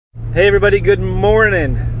Hey everybody, good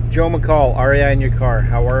morning. Joe McCall, REI in your car.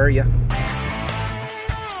 How are you?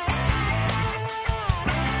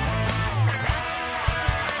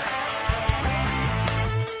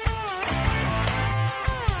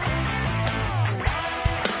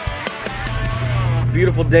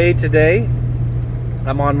 Beautiful day today.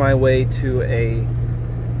 I'm on my way to a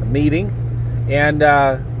meeting and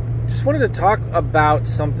just wanted to talk about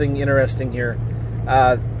something interesting here.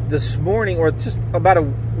 This morning, or just about a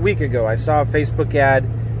week ago, I saw a Facebook ad.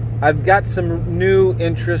 I've got some new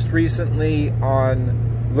interest recently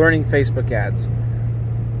on learning Facebook ads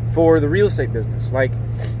for the real estate business, like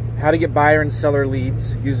how to get buyer and seller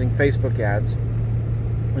leads using Facebook ads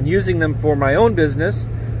and using them for my own business.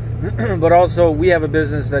 But also we have a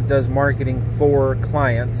business that does marketing for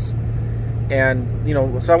clients, and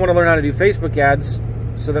so I want to learn how to do Facebook ads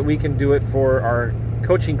so that we can do it for our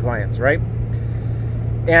coaching clients, right?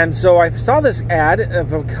 And so I saw this ad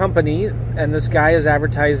of a company, and this guy is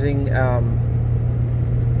advertising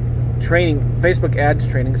training, Facebook ads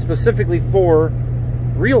training, specifically for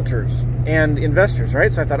realtors and investors,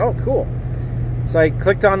 right? So I thought, oh, cool. So I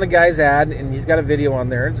clicked on the guy's ad, and he's got a video on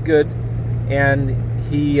there. It's good. And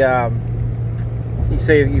you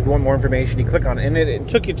say if you want more information, you click on it, and it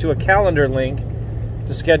took you to a calendar link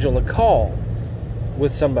to schedule a call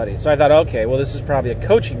with somebody. So I thought, okay, well, this is probably a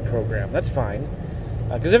coaching program. That's fine.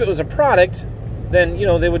 Because if it was a product, then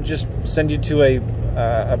they would just send you to a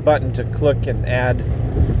button to click and add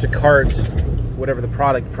to cart whatever the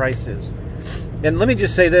product price is. And let me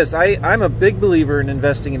just say this: I'm a big believer in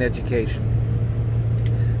investing in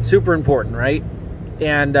education. Super important, right?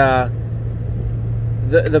 And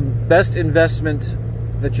the best investment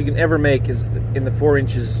that you can ever make is in the 4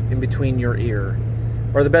 inches in between your ear,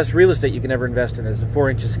 or the best real estate you can ever invest in is the 4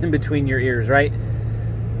 inches in between your ears, right?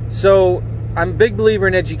 So I'm a big believer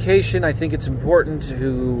in education. I think it's important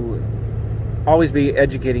to always be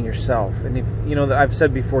educating yourself. And if I've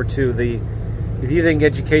said before too, if you think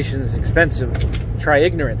education is expensive, try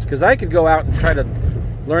ignorance. Because I could go out and try to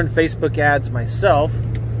learn Facebook ads myself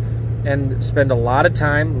and spend a lot of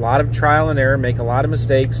time, a lot of trial and error, make a lot of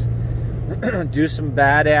mistakes, do some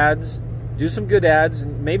bad ads, do some good ads,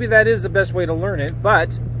 and maybe that is the best way to learn it.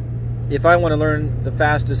 But if I want to learn the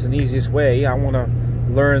fastest and easiest way, I want to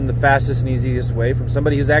learn the fastest and easiest way from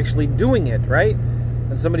somebody who's actually doing it, right?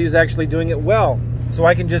 And somebody who's actually doing it well, so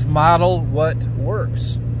I can just model what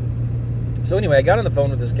works. So anyway, I got on the phone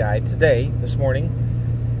with this guy this morning,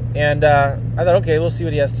 and I thought, okay, we'll see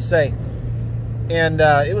what he has to say. And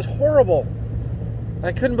it was horrible.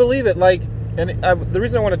 I couldn't believe it. The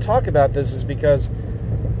reason I want to talk about this is because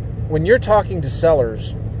when you're talking to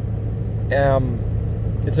sellers,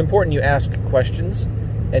 it's important you ask questions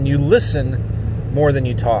and you listen more than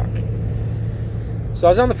you talk. So I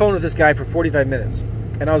was on the phone with this guy for 45 minutes,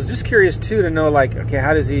 and I was just curious too to know, okay,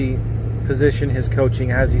 how does he position his coaching,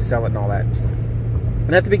 how does he sell it and all that.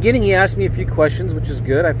 And at the beginning he asked me a few questions, which is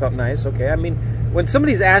good. I felt nice. Okay, I mean, when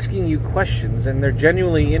somebody's asking you questions and they're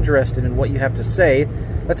genuinely interested in what you have to say,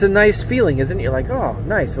 that's a nice feeling, isn't it? You're like, oh,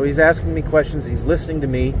 nice. So he's asking me questions, he's listening to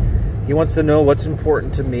me, he wants to know what's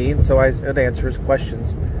important to me, and so I would answer his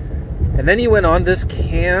questions. And then he went on this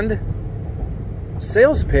canned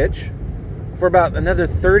sales pitch for about another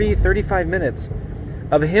 35 minutes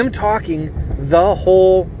of him talking the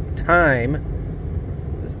whole time.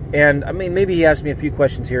 And I mean, maybe he asked me a few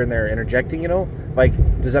questions here and there, interjecting,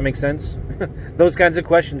 does that make sense? Those kinds of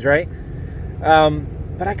questions, right?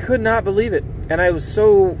 But I could not believe it. And I just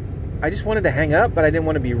wanted to hang up, but I didn't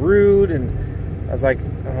want to be rude. And I was like,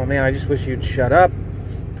 oh man, I just wish you'd shut up.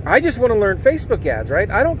 I just want to learn Facebook ads,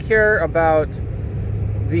 right? I don't care about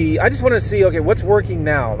I just want to see, okay, what's working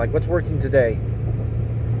now? What's working today?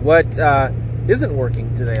 What isn't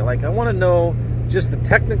working today? I want to know just the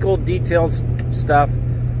technical details stuff.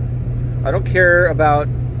 I don't care about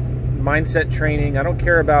mindset training. I don't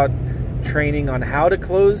care about training on how to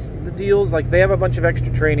close the deals. They have a bunch of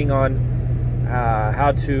extra training on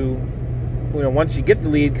how to, once you get the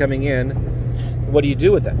lead coming in, what do you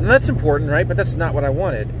do with it? And that's important, right? But that's not what I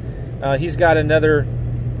wanted. He's got another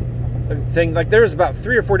thing. There's about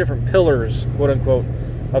 3 or 4 different pillars, quote unquote,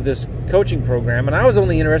 of this coaching program, and I was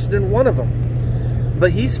only interested in one of them.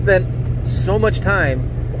 But he spent so much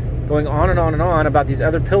time going on and on and on about these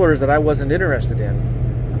other pillars that I wasn't interested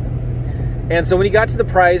in. And so when he got to the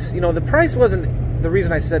price, the price wasn't the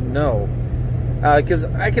reason I said no, because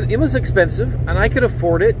it was expensive and I could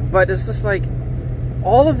afford it, but it's just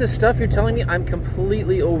all of this stuff you're telling me, I'm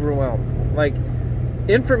completely overwhelmed.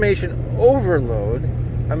 Information overload.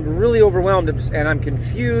 I'm really overwhelmed and I'm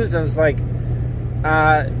confused. And it's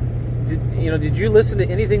did you listen to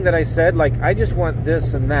anything that I said? Like, I just want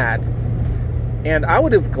this and that. And I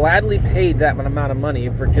would have gladly paid that amount of money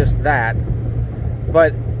for just that.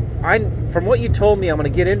 But from what you told me, I'm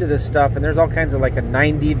going to get into this stuff, and there's all kinds of like a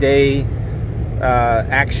 90-day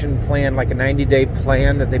action plan, like a 90-day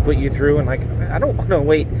plan that they put you through. And like, I don't want to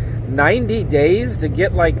wait 90 days to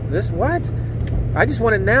get like this. What? I just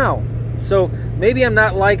want it now. So maybe I'm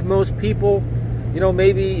not like most people.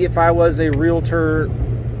 Maybe if I was a realtor,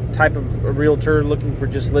 type of a realtor looking for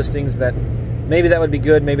just listings, that maybe that would be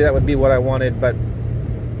good. Maybe that would be what I wanted. But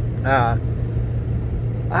I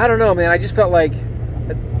don't know, man. I just felt like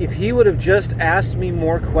if he would have just asked me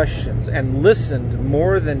more questions and listened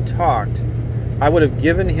more than talked, I would have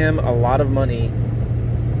given him a lot of money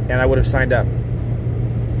and I would have signed up.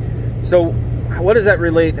 So what does that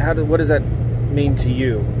relate? What does that mean to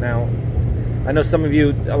you? Now, I know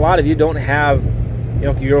a lot of you don't have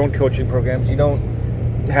your own coaching programs. You don't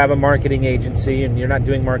have a marketing agency and you're not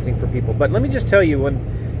doing marketing for people. But let me just tell you,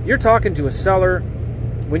 when you're talking to a seller,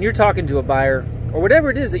 when you're talking to a buyer, or whatever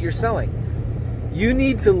it is that you're selling, you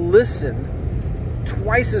need to listen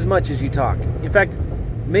twice as much as you talk. In fact,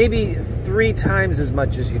 maybe 3 times as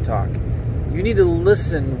much as you talk. You need to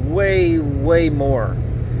listen way, way more.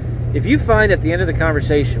 If you find at the end of the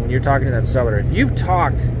conversation when you're talking to that seller, if you've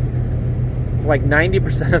talked like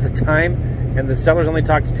 90% of the time and the seller's only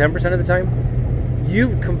talked 10% of the time,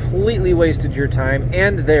 you've completely wasted your time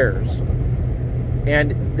and theirs.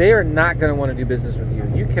 And they are not going to want to do business with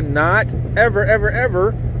you. You cannot ever, ever,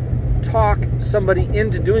 ever talk somebody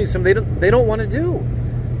into doing something they don't want to do.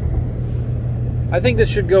 I think this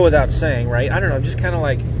should go without saying, right? I don't know, I'm just kind of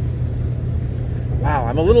like, wow,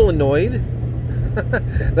 I'm a little annoyed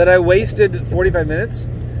that I wasted 45 minutes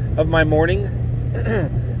of my morning.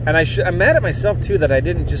 And I'm mad at myself too that I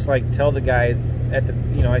didn't just like tell the guy at the,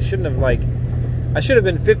 I should have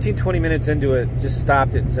been 15, 20 minutes into it, just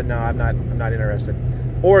stopped it and said, no, I'm not interested.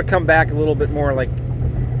 Or come back a little bit more, like,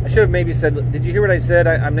 I should have maybe said, did you hear what I said?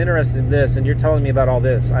 I'm interested in this, and you're telling me about all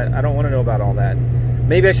this. I don't want to know about all that.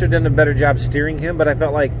 Maybe I should have done a better job steering him, but I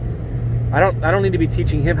felt like I don't need to be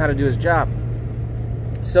teaching him how to do his job.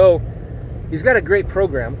 So he's got a great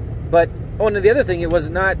program, but, and the other thing, it was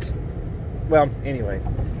not, well, anyway,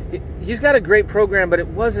 he's got a great program, but it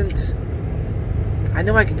wasn't, I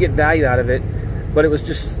know I could get value out of it, but it was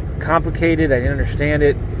just complicated. I didn't understand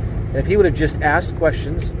it. And if he would have just asked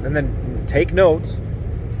questions and then take notes,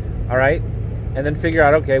 all right, and then figure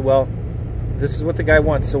out, okay, well, this is what the guy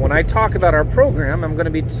wants. So when I talk about our program, I'm going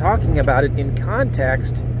to be talking about it in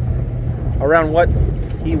context around what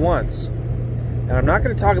he wants. And I'm not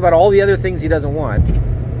going to talk about all the other things he doesn't want.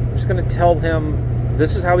 I'm just going to tell him,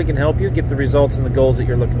 this is how we can help you get the results and the goals that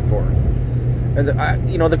you're looking for. And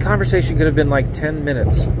the conversation could have been like 10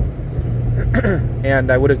 minutes. And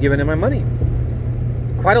I would have given him my money.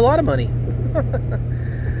 Quite a lot of money.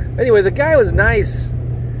 Anyway, the guy was nice,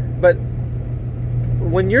 but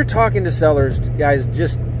when you're talking to sellers, guys,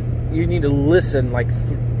 you need to listen like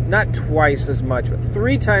not twice as much, but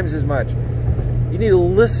 3 times as much. You need to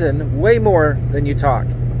listen way more than you talk.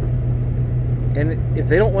 And if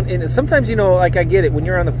they don't want, and sometimes, like I get it, when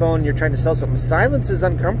you're on the phone and you're trying to sell something, silence is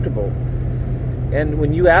uncomfortable. And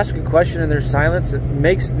when you ask a question and there's silence, it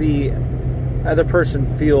makes the other person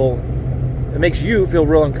it makes you feel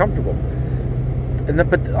real uncomfortable.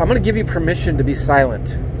 But I'm going to give you permission to be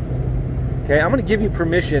silent. Okay, I'm going to give you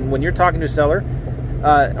permission when you're talking to a seller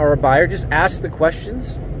or a buyer, just ask the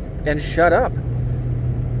questions and shut up.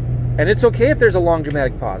 And it's okay if there's a long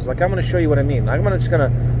dramatic pause. Like, I'm going to show you what I mean. I'm just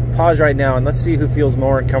going to pause right now and let's see who feels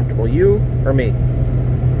more uncomfortable, you or me.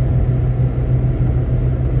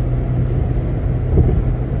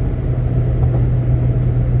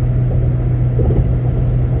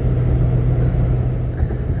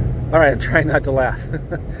 All right, I'm trying not to laugh.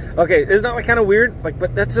 Okay, isn't that kind of weird?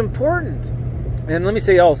 But that's important. And let me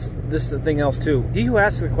say this thing else too. He who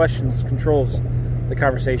asks the questions controls the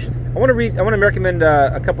conversation. I want to recommend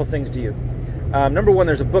a couple things to you. Number one,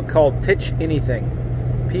 there's a book called Pitch Anything.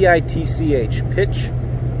 P-I-T-C-H. Pitch.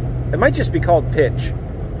 It might just be called Pitch.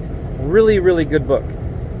 Really, really good book.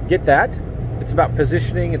 Get that. It's about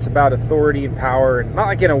positioning. It's about authority and power, and not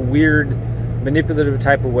like in a weird, manipulative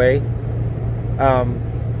type of way.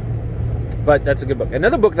 But that's a good book.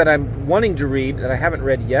 Another book that I'm wanting to read that I haven't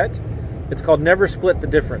read yet, it's called Never Split the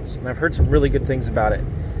Difference. And I've heard some really good things about it.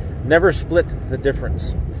 Never Split the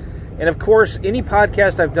Difference. And of course, any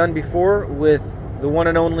podcast I've done before with the one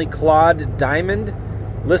and only Claude Diamond,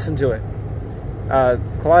 listen to it.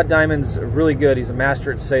 Claude Diamond's really good. He's a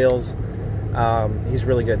master at sales. He's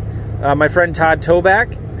really good. My friend Todd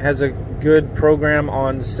Toback has a good program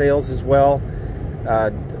on sales as well.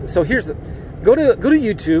 So here's the go to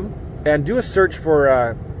YouTube and do a search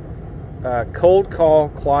for Cold Call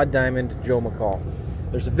Claude Diamond Joe McCall.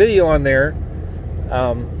 There's a video on there.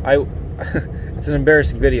 It's an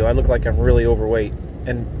embarrassing video. I look like I'm really overweight,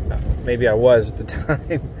 and maybe I was at the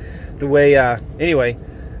time. The way anyway,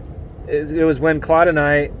 it was when Claude and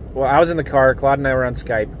I was in the car. Claude and I were on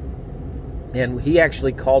Skype, and he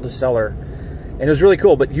actually called a seller, and it was really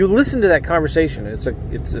cool. But you listen to that conversation. It's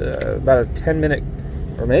about a 10-minute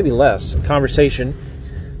or maybe less conversation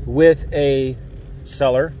with a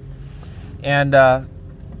seller, and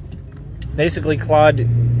basically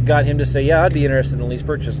Claude got him to say, yeah, I'd be interested in a lease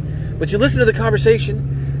purchase. But you listen to the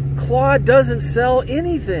conversation, Claude doesn't sell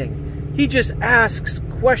anything. He just asks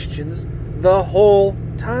questions the whole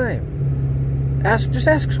time. Just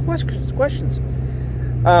asks questions.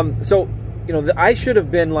 So, I should have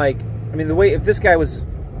been like, the way, if this guy was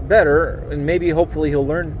better, and maybe hopefully he'll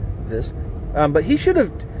learn this, but he should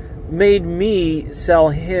have made me sell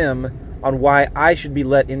him on why I should be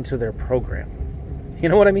let into their program. You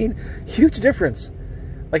know what I mean? Huge difference.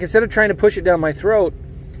 Like, instead of trying to push it down my throat,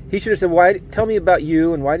 he should have said, tell me about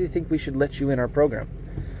you, and why do you think we should let you in our program?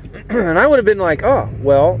 And I would have been like, I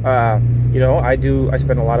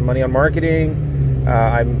spend a lot of money on marketing.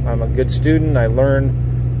 I'm a good student. I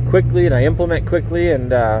learn quickly, and I implement quickly,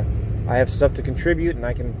 and I have stuff to contribute, and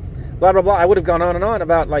I can blah, blah, blah. I would have gone on and on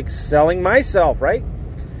about, like, selling myself, right?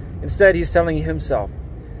 Instead, he's selling himself.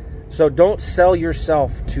 So don't sell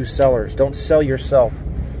yourself to sellers. Don't sell yourself.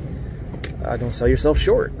 Don't sell yourself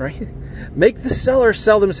short, right? Make the seller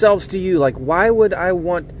sell themselves to you. Like, why would I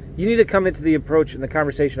want... You need to come into the approach and the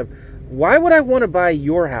conversation of, why would I want to buy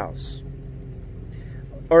your house?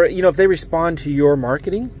 Or, if they respond to your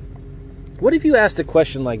marketing, what if you asked a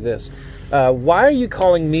question like this? Why are you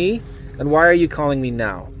calling me, and why are you calling me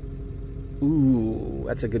now? Ooh,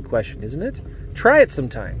 that's a good question, isn't it? Try it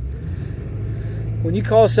sometime. When you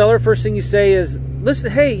call a seller, first thing you say is,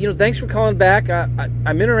 listen, hey, thanks for calling back.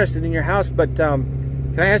 I'm interested in your house, but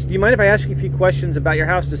can I ask? Do you mind if I ask you a few questions about your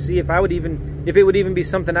house to see if it would even be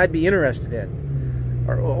something I'd be interested in?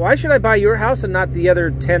 Or why should I buy your house and not the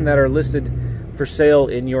other 10 that are listed for sale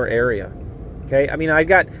in your area? Okay, I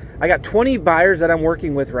got 20 buyers that I'm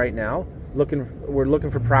working with right now. We're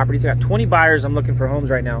looking for properties. I got 20 buyers. I'm looking for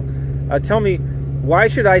homes right now. Tell me, why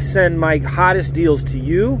should I send my hottest deals to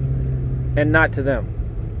you and not to them?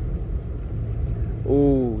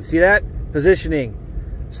 Ooh, see that? Positioning.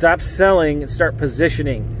 Stop selling and start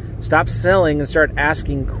positioning. Stop selling and start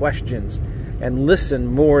asking questions. And listen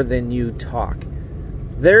more than you talk.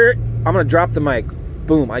 There, I'm going to drop the mic.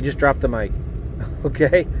 Boom, I just dropped the mic.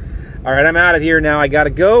 Okay? All right, I'm out of here now. I got to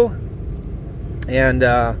go. And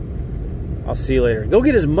I'll see you later. Go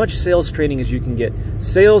get as much sales training as you can get.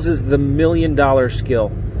 Sales is the $1 million skill.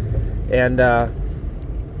 And I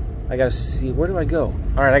got to see, where do I go?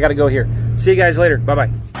 All right, I got to go here. See you guys later. Bye-bye.